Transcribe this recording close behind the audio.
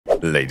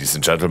Ladies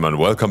and gentlemen,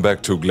 welcome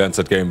back to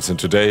GlanceAtGames, and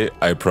today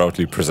I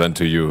proudly present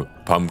to you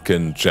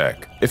Pumpkin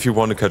Jack. If you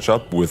want to catch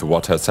up with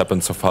what has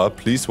happened so far,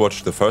 please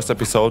watch the first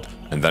episode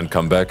and then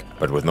come back.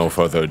 But with no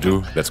further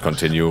ado, let's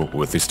continue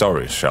with the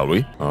story, shall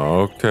we?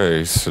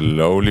 Okay,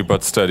 slowly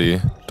but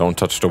steady. Don't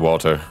touch the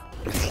water.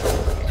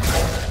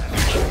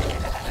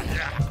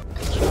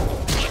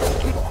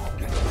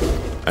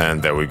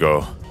 And there we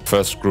go.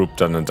 First group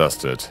done and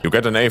dusted. You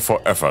get an A for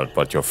effort,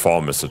 but your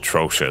form is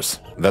atrocious.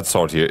 That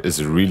sword here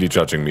is really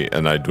judging me,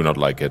 and I do not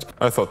like it.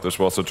 I thought this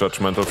was a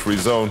judgmental free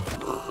zone.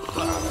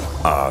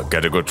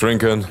 Get a good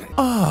drink in.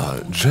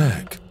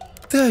 Jack.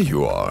 There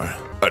you are.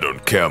 I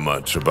don't care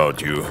much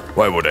about you.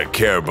 Why would I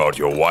care about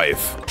your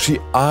wife? She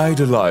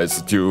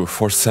idolized you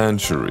for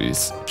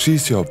centuries.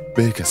 She's your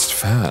biggest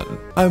fan.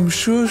 I'm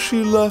sure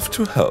she loved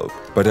to help,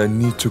 but I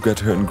need to get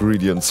her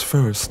ingredients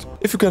first.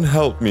 If you can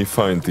help me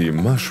find the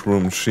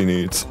mushroom she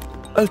needs,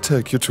 I'll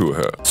take you to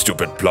her.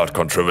 Stupid plot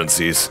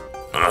contrivances.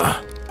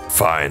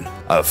 Fine,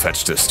 I'll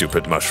fetch the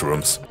stupid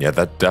mushrooms. Yeah,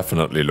 that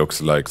definitely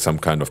looks like some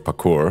kind of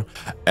parkour.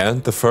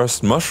 And the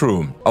first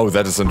mushroom. Oh,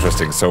 that is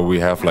interesting. So we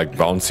have like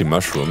bouncy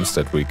mushrooms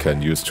that we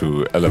can use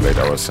to elevate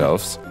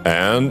ourselves.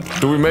 And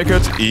do we make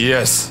it?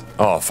 Yes.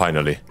 Oh,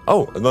 finally.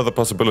 Oh, another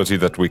possibility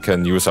that we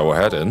can use our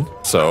head in.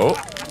 So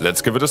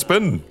let's give it a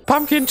spin.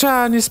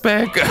 Pumpkin-chan is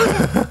back.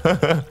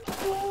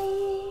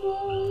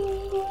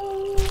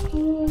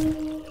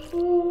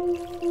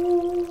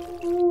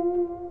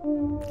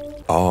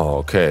 Oh,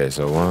 okay,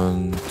 so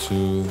 1,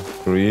 2,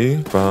 3,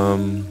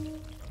 bum,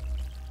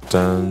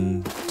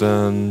 dun,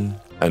 dun.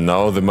 And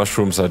now the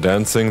mushrooms are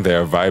dancing, they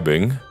are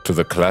vibing to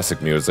the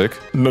classic music.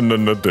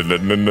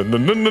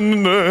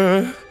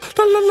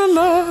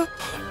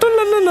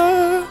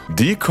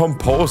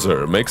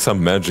 Decomposer, make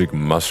some magic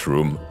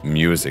mushroom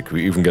music.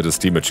 We even get a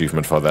Steam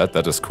achievement for that,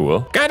 that is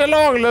cool. Get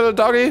along, little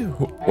doggy.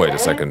 Wait a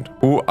second,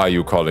 who are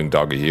you calling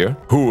doggy here?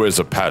 Who is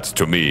a pet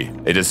to me?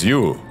 It is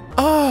you.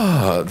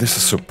 This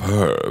is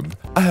superb.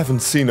 I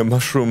haven't seen a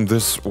mushroom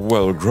this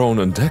well grown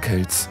in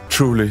decades.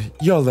 Truly,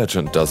 your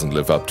legend doesn't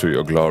live up to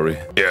your glory.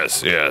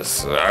 Yes,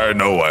 I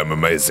know I'm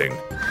amazing.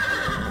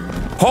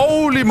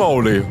 Holy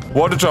moly,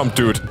 what a jump,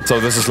 dude. So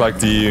this is like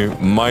the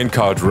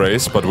minecart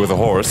race, but with a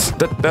horse.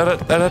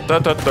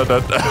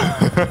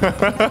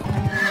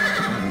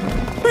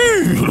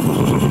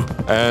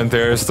 And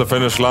there's the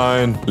finish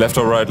line. Left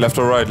or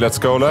right, let's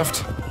go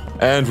left.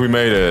 And we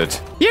made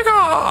it.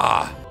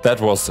 Yeah! That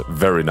was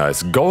very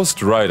nice.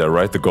 Ghost Rider,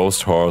 right? The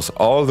ghost horse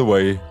all the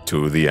way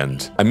to the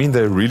end. I mean,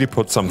 they really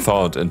put some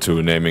thought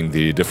into naming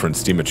the different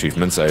Steam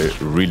achievements. I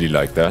really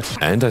like that.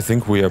 And I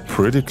think we are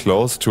pretty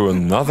close to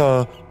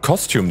another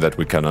costume that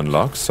we can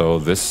unlock. So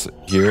this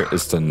here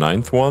is the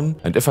 9th one.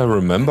 And if I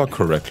remember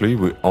correctly,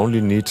 we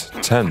only need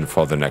 10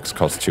 for the next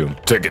costume.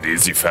 Take it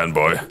easy,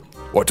 fanboy.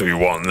 What do you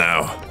want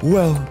now?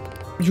 Well,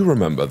 you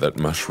remember that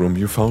mushroom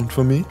you found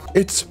for me?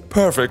 It's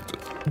perfect.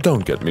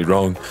 Don't get me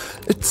wrong.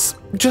 It's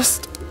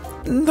just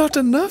not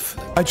enough.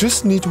 I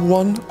just need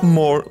one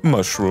more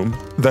mushroom.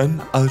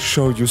 Then I'll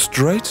show you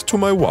straight to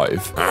my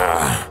wife.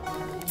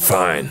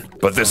 Fine.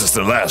 But this is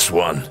the last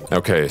one.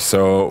 Okay,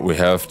 so we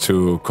have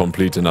to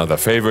complete another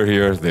favor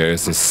here. There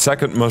is a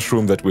second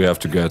mushroom that we have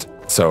to get.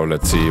 So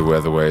let's see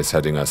where the way is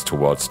heading us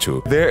towards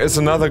to. There is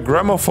another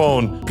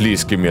gramophone.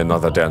 Please give me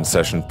another dance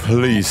session,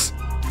 please.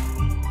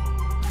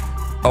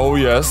 Oh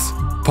yes,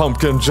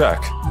 Pumpkin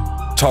Jack.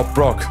 Top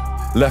rock,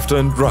 left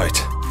and right.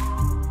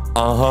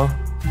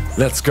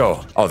 Let's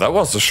go. Oh, that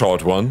was a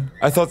short one.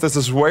 I thought this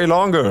is way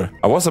longer.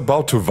 I was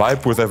about to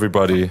vibe with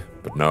everybody,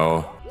 but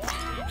no.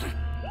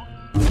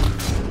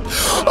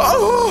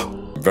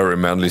 Oh! Very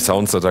manly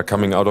sounds that are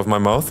coming out of my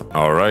mouth.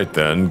 Alright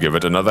then, give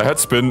it another head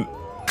spin.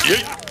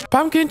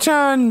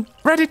 Pumpkin-chan,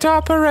 ready to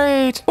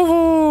operate.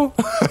 Ooh.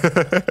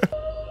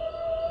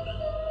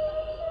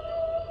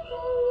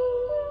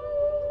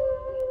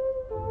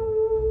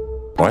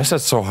 Why is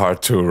that so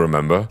hard to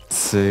remember?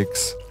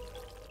 6,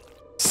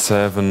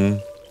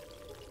 7,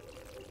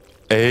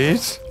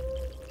 8,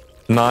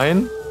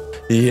 9.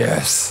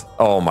 Yes.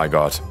 Oh my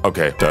god.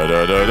 Okay. Da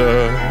da da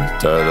da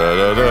da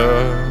da da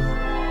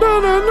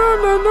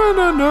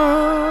da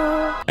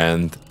da.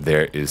 And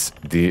there is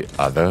the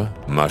other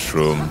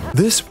mushroom.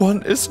 This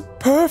one is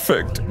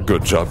perfect.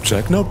 Good job,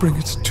 Jack. Now bring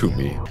it to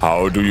me.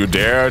 How do you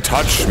dare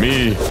touch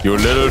me, you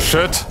little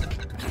shit?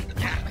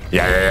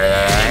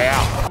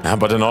 Yeah.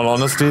 But in all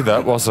honesty,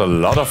 that was a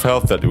lot of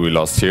health that we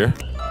lost here.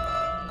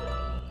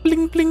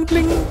 Bling, bling,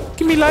 bling.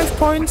 Give me life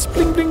points.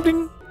 Bling, bling,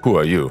 bling. Who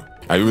are you?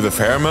 Are you the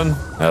Fairman?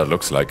 That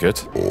looks like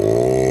it.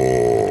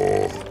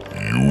 Oh,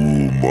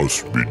 you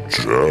must be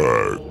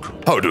Jack.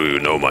 How do you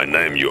know my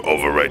name, you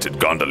overrated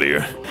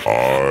gondolier?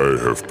 I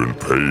have been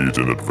paid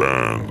in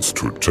advance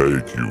to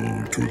take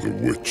you to the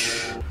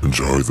witch.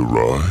 Enjoy the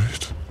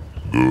ride?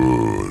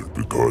 Good,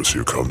 because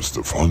here comes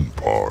the fun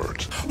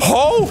part.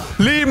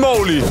 Holy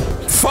moly!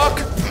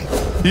 Fuck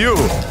you!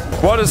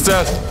 What is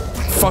that?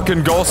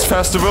 Fucking ghost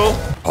festival?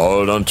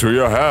 Hold on to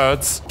your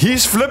hats.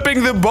 He's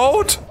flipping the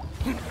boat?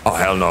 Oh,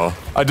 hell no.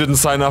 I didn't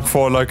sign up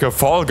for like a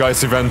Fall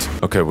Guys event.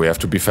 Okay, we have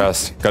to be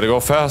fast. Gotta go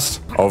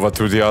fast. Over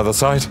to the other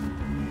side.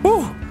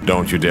 Woo!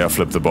 Don't you dare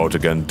flip the boat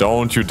again.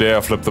 Don't you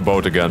dare flip the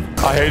boat again.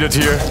 I hate it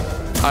here.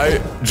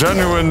 I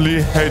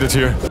genuinely hate it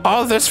here.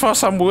 All this for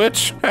some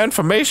witch.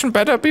 Information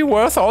better be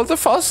worth all the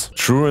fuss.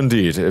 True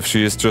indeed. If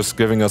she is just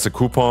giving us a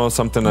coupon or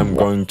something, I'm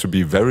going to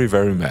be very,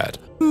 very mad.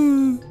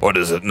 What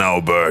is it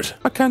now, Bird?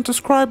 I can't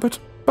describe it,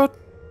 but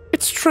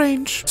it's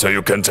strange. So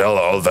you can tell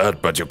all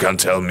that, but you can't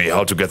tell me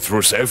how to get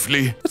through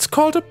safely? It's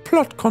called a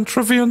plot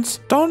contrivance.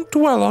 Don't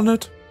dwell on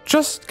it.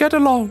 Just get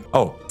along.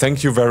 Oh,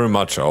 thank you very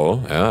much,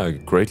 Owl. Yeah, I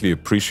greatly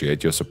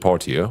appreciate your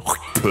support here.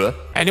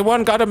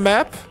 Anyone got a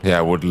map? Yeah,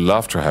 I would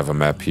love to have a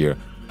map here.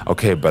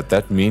 Okay, but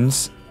that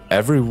means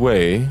every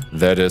way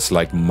that is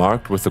like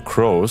marked with the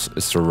crows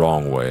is the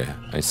wrong way.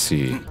 I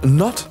see.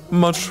 Not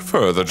much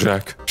further,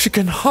 Jack. She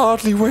can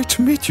hardly wait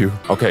to meet you.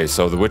 Okay,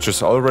 so the witch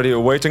is already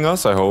awaiting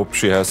us. I hope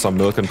she has some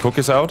milk and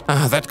cookies out.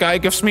 That guy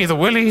gives me the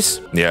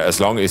willies. Yeah, as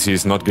long as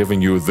he's not giving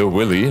you the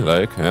willy,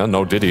 like, yeah,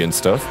 no Diddy and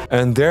stuff.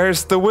 And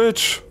there's the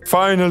witch.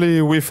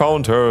 Finally, we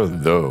found her,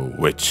 the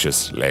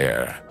witch's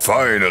lair.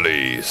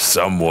 Finally,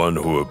 someone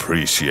who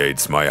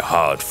appreciates my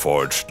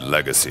hard-forged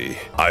legacy.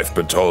 I've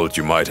been told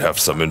you might have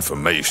some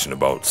information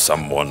about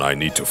someone I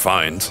need to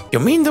find. You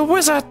mean the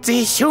wizard,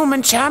 the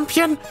human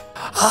champion?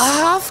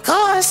 Of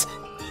course.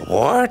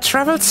 Word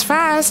travels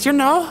fast, you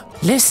know.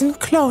 Listen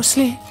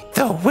closely.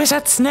 The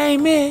wizard's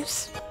name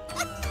is...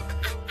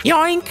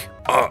 Yoink.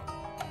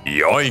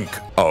 Yoink.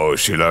 Oh,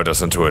 she lured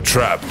us into a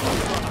trap.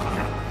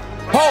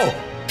 Oh!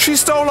 She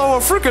stole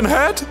our freaking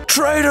head?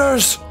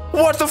 Traitors!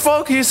 What the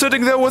fuck? He's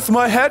sitting there with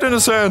my head in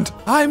his hand.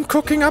 I'm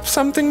cooking up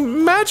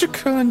something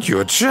magical and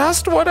you're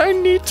just what I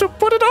need to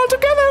put it all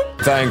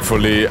together.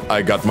 Thankfully,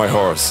 I got my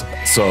horse.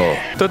 So...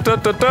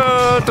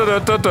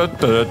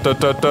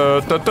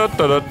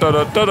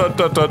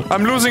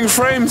 I'm losing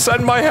frames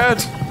and my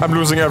head. I'm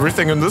losing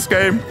everything in this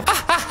game.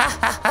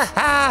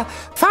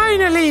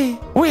 Finally,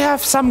 we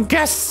have some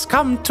guests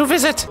come to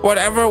visit.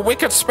 Whatever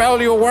wicked spell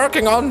you're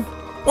working on,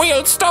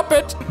 we'll stop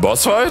it.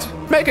 Boss fight?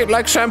 Make it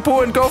like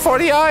shampoo and go for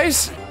the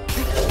eyes.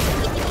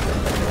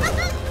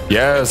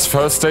 Yes,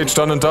 first stage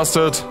done and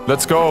dusted.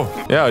 Let's go.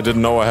 Yeah, I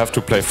didn't know I have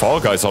to play Fall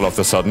Guys all of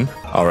a sudden.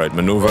 All right,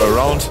 maneuver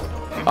around.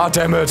 Ah,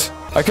 damn it.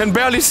 I can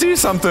barely see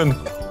something.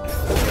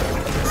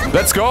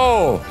 Let's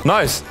go.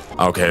 Nice.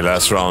 Okay,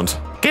 last round.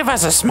 Give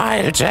us a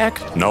smile, Jack.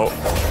 No,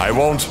 I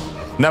won't.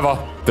 Never.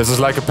 This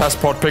is like a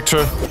passport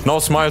picture. No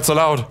smiles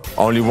allowed.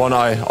 Only one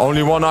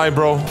eye,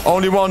 bro.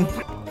 Only one.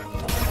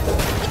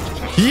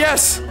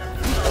 Yes!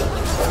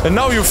 And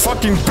now you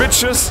fucking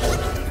bitches!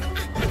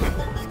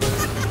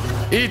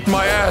 Eat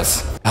my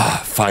ass!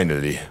 Ah,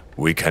 finally,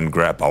 we can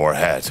grab our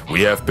head.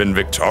 We have been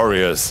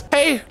victorious.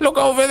 Hey, look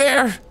over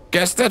there.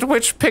 Guess that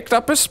witch picked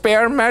up a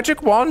spare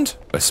magic wand.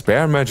 A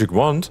spare magic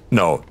wand?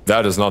 No,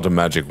 that is not a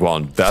magic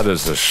wand. That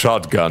is a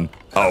shotgun.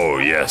 Oh,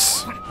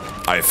 yes.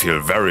 I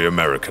feel very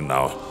American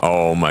now.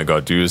 Oh my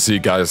god, do you see,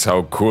 guys,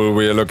 how cool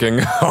we are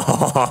looking?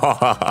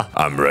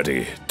 I'm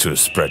ready to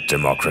spread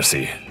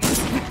democracy.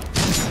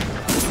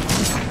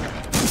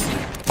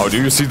 Oh, do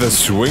you see the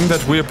swing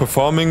that we are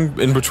performing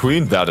in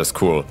between? That is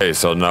cool. Okay,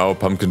 so now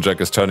Pumpkin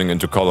Jack is turning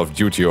into Call of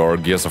Duty or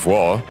Gears of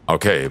War.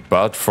 Okay,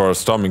 but for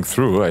storming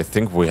through, I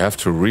think we have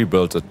to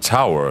rebuild a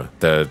tower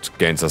that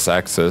gains us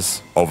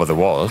access over the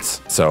walls.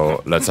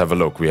 So let's have a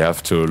look. We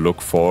have to look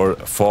for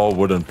 4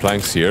 wooden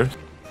planks here.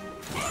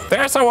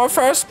 There's our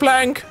first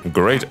plank.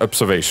 Great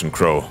observation,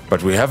 Crow.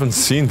 But we haven't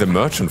seen the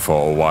merchant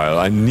for a while.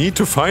 I need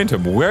to find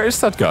him. Where is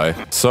that guy?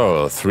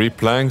 So, 3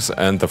 planks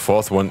and the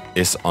 4th one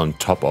is on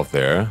top of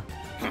there.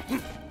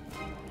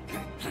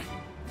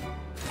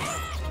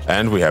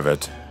 And we have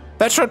it.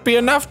 That should be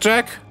enough,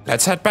 Jack.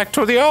 Let's head back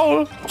to the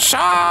owl.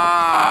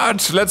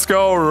 Charge! Let's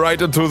go right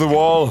into the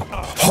wall.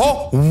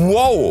 Oh,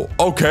 whoa!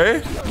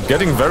 Okay.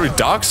 Getting very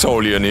Dark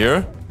Soul in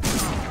here.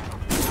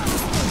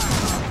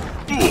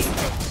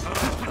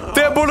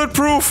 They're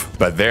bulletproof!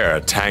 But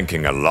they're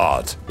tanking a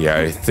lot. Yeah,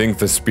 I think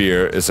the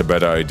spear is a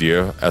better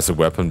idea as a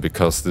weapon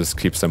because this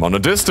keeps them on a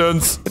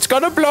distance. It's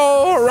gonna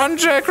blow! Run,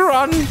 Jack,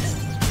 run!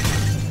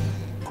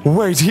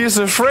 Wait, he is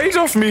afraid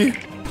of me!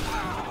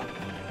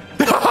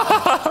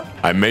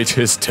 I made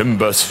his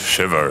timbers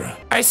shiver.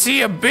 I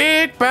see a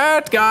big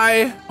bad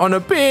guy on a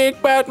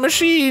big bad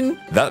machine.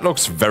 That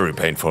looks very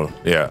painful.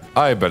 Yeah,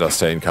 I better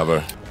stay in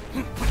cover.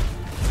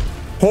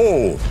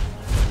 Oh!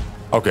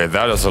 Okay,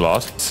 that is a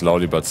lot.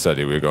 Slowly but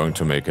steady, we're going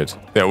to make it.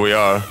 There we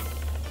are.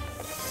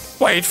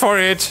 Wait for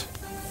it.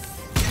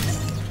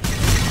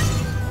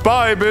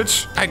 Bye,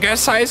 bitch. I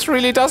guess size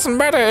really doesn't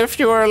matter if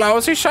you're a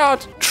lousy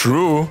shot.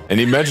 True. And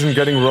imagine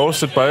getting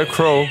roasted by a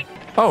crow.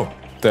 Oh,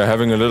 they're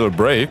having a little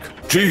break.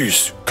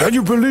 Jeez, can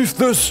you believe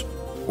this?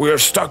 We are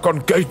stuck on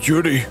gate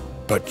duty.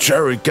 But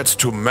Jerry gets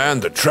to man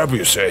the trap,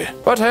 you say.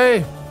 But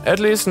hey, at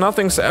least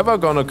nothing's ever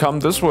gonna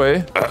come this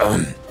way.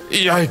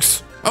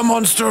 Yikes. A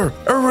monster!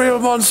 A real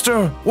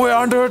monster! We're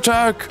under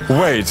attack!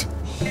 Wait,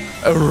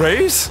 a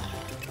race?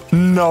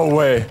 No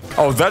way.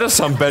 Oh, that is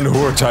some Ben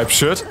Hur type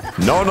shit.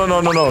 No, no, no,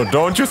 no, no.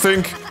 Don't you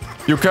think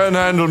You can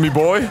handle me,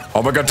 boy.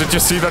 Oh my god, did you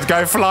see that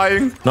guy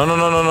flying? No, no,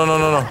 no, no, no, no,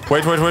 no, no.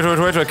 Wait.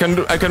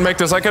 I can make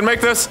this. I can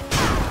make this.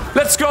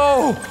 Let's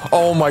go.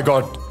 Oh my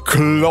god.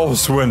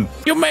 Close win.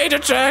 You made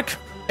it, Jack.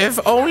 If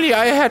only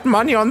I had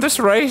money on this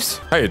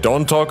race. Hey,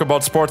 don't talk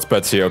about sports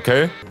bets here,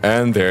 okay?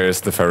 And there's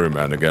the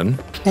ferryman again.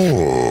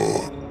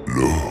 Oh,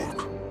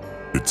 look.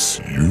 It's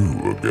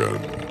you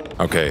again.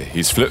 Okay,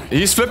 he's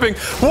flipping.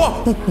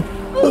 Whoa!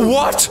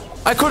 What?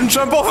 I couldn't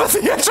jump over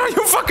the edge. Are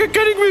you fucking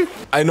kidding me?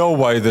 I know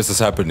why this is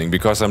happening,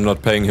 because I'm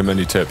not paying him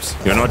any tips.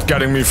 You're not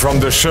getting me from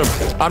the ship.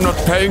 I'm not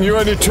paying you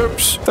any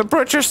tips. The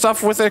British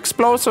stuff with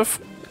explosive.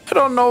 I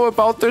don't know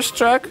about this,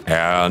 Jack.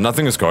 Yeah,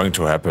 nothing is going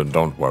to happen,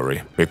 don't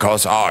worry.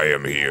 Because I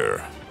am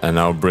here. And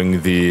now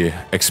bring the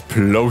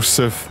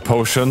explosive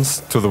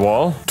potions to the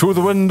wall. To the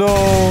window.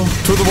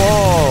 To the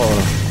wall.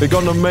 We're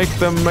gonna make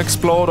them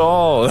explode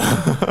all.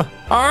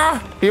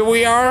 Here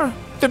we are.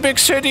 The big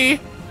city.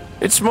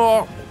 It's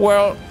more,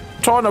 well,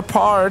 torn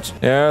apart.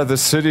 Yeah, the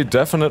city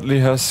definitely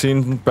has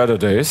seen better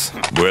days.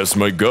 Where's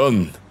my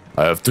gun?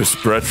 I have to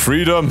spread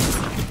freedom.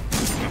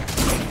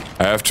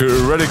 I have to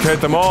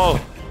eradicate them all.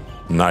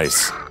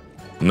 Nice.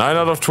 9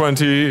 out of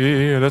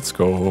 20. Let's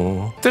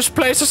go. This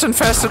place is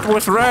infested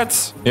with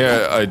rats.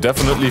 Yeah, I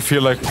definitely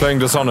feel like playing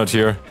Dishonored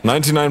here.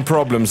 99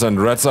 problems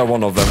and rats are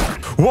one of them.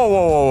 Whoa,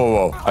 whoa, whoa,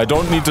 whoa, whoa. I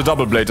don't need the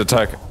double blade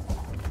attack.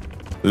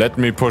 Let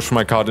me push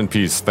my cart in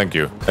peace. Thank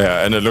you.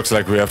 Yeah, and it looks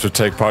like we have to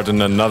take part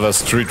in another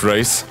street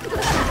race.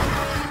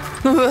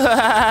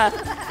 That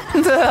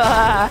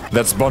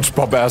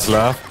SpongeBob ass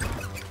laugh.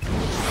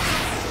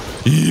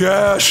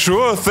 Yeah,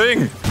 sure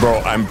thing.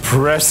 Bro, I'm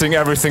pressing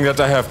everything that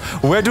I have.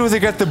 Where do they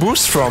get the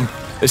boost from?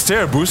 Is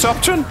there a boost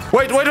option?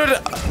 Wait. No!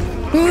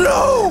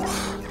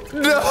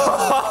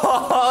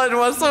 No! It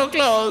was so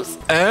close.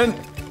 And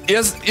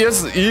yes.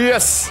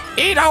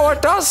 Eat our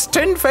dust,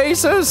 tin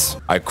faces.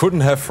 I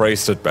couldn't have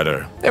phrased it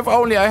better. If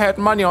only I had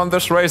money on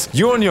this race.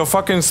 You and your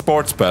fucking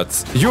sports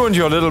bets. You and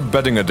your little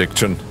betting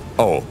addiction.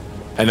 Oh,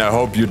 and I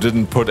hope you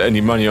didn't put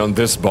any money on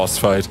this boss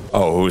fight.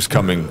 Oh, who's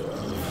coming?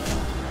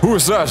 Who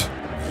is that?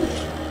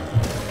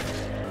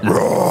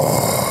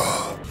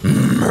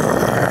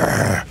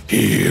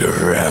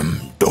 Here am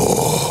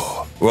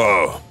door.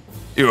 Whoa,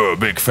 you're a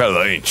big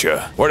fella, ain't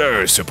ya? What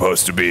are you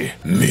supposed to be?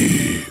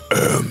 Me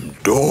am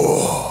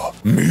door.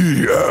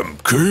 Me am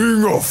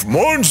king of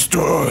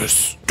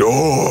monsters.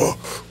 Door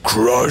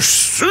crush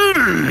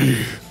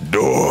city.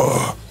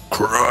 Door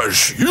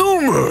crush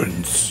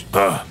humans.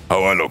 How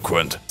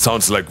eloquent.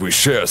 Sounds like we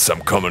share some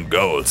common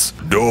goals.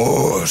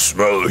 Door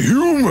smell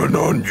human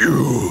on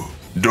you.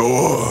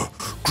 Door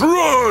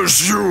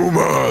crush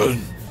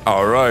human.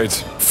 Alright,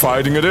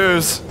 fighting it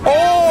is.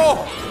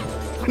 Oh!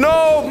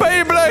 No,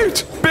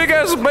 Beyblade! Big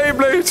ass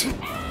Beyblade!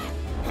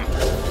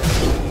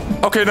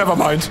 Okay, never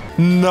mind.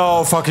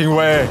 No fucking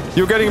way.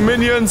 You're getting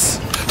minions?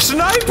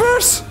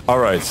 Snipers?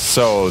 Alright,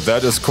 so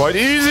that is quite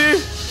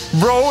easy.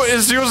 Bro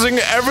is using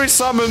every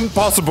summon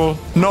possible.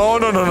 No.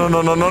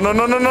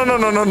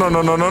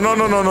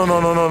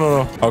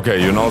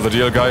 Okay, you know the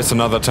deal, guys.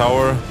 Another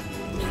tower.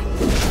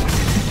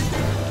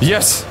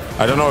 Yes!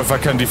 I don't know if I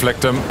can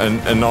deflect them,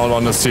 and in all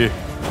honesty,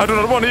 I do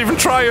not want to even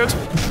try it.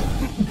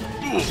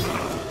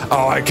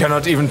 Oh, I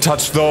cannot even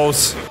touch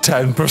those.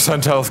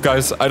 10% health,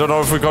 guys. I don't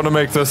know if we're gonna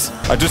make this.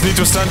 I just need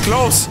to stand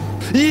close.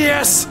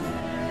 Yes!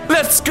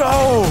 Let's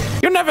go!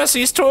 You never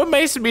cease to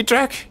amaze me,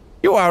 Jack.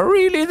 You are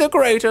really the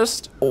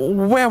greatest.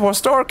 Where was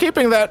Thor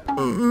keeping that?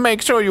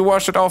 Make sure you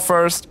wash it off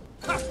first.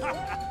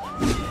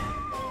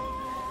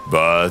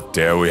 But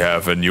there we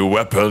have a new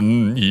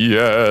weapon,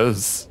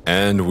 yes.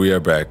 And we are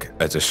back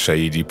at a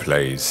shady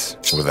place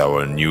with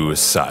our new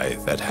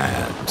scythe at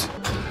hand.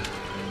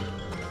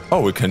 Oh,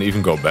 we can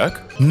even go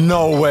back?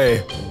 No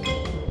way.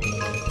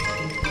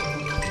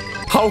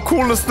 How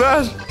cool is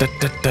that?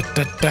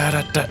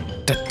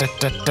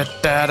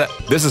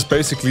 This is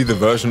basically the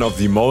version of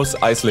the most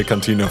Isley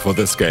Cantina for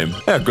this game.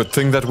 Yeah, good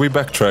thing that we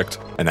backtracked.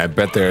 And I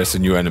bet there's a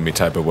new enemy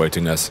type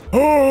awaiting us.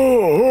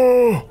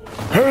 Oh,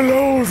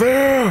 hello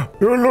there.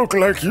 You look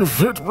like you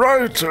fit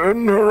right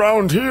in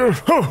around here.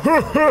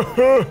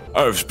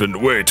 I've spent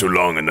way too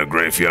long in the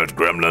graveyard,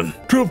 Gremlin.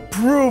 To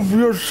prove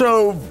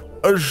yourself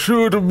a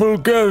suitable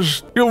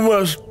guest, you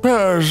must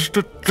pass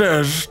the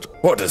test.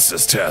 What is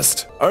this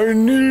test? I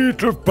need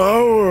the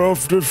power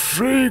of the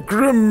 3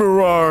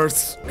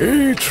 grimoires.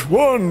 Each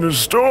one is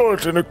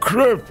stored in a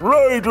crypt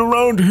right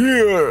around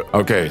here.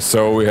 Okay,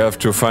 so we have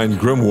to find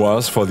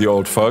grimoires for the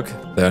old fuck.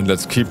 Then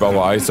let's keep our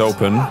eyes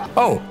open.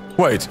 Oh,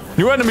 wait,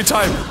 new enemy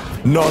type.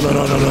 No,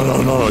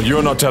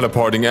 you're not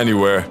teleporting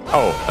anywhere.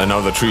 Oh, and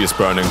now the tree is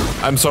burning.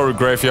 I'm sorry,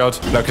 graveyard.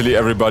 Luckily,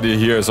 everybody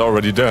here is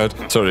already dead,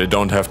 so they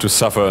don't have to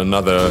suffer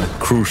another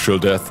crucial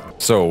death.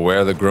 So,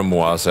 where are the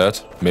grimoires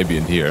at? Maybe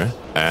in here.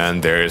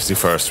 And there's the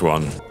first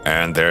one.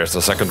 And there's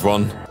the second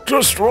one.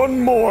 Just one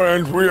more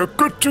and we are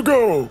good to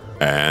go.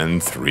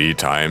 And 3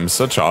 times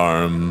a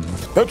charm.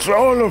 That's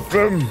all of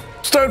them.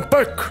 Stand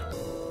back.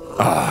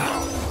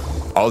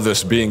 All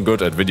this being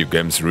good at video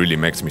games really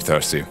makes me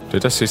thirsty.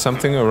 Did I see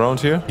something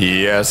around here?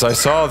 Yes, I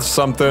saw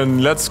something.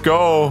 Let's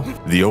go.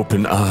 The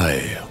open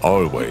eye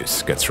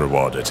always gets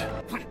rewarded.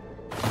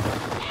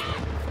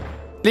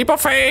 Leap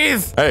of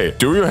faith! Hey,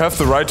 do you have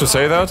the right to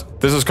say that?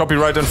 This is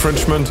copyright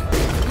infringement.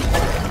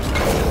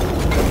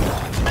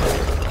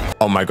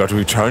 Oh my god,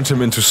 we turned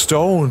him into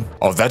stone.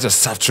 Oh, that is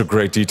such a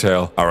great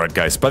detail. Alright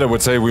guys, but I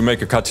would say we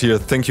make a cut here.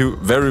 Thank you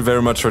very,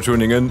 very much for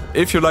tuning in.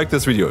 If you like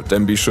this video,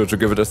 then be sure to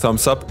give it a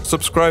thumbs up,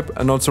 subscribe,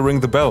 and also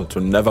ring the bell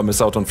to never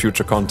miss out on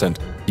future content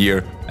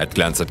here at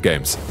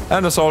GlanceAtGames.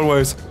 And as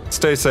always,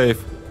 stay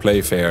safe,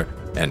 play fair,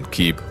 and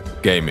keep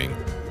gaming.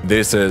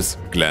 This is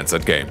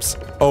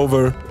GlanceAtGames.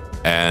 Over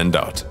and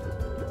out.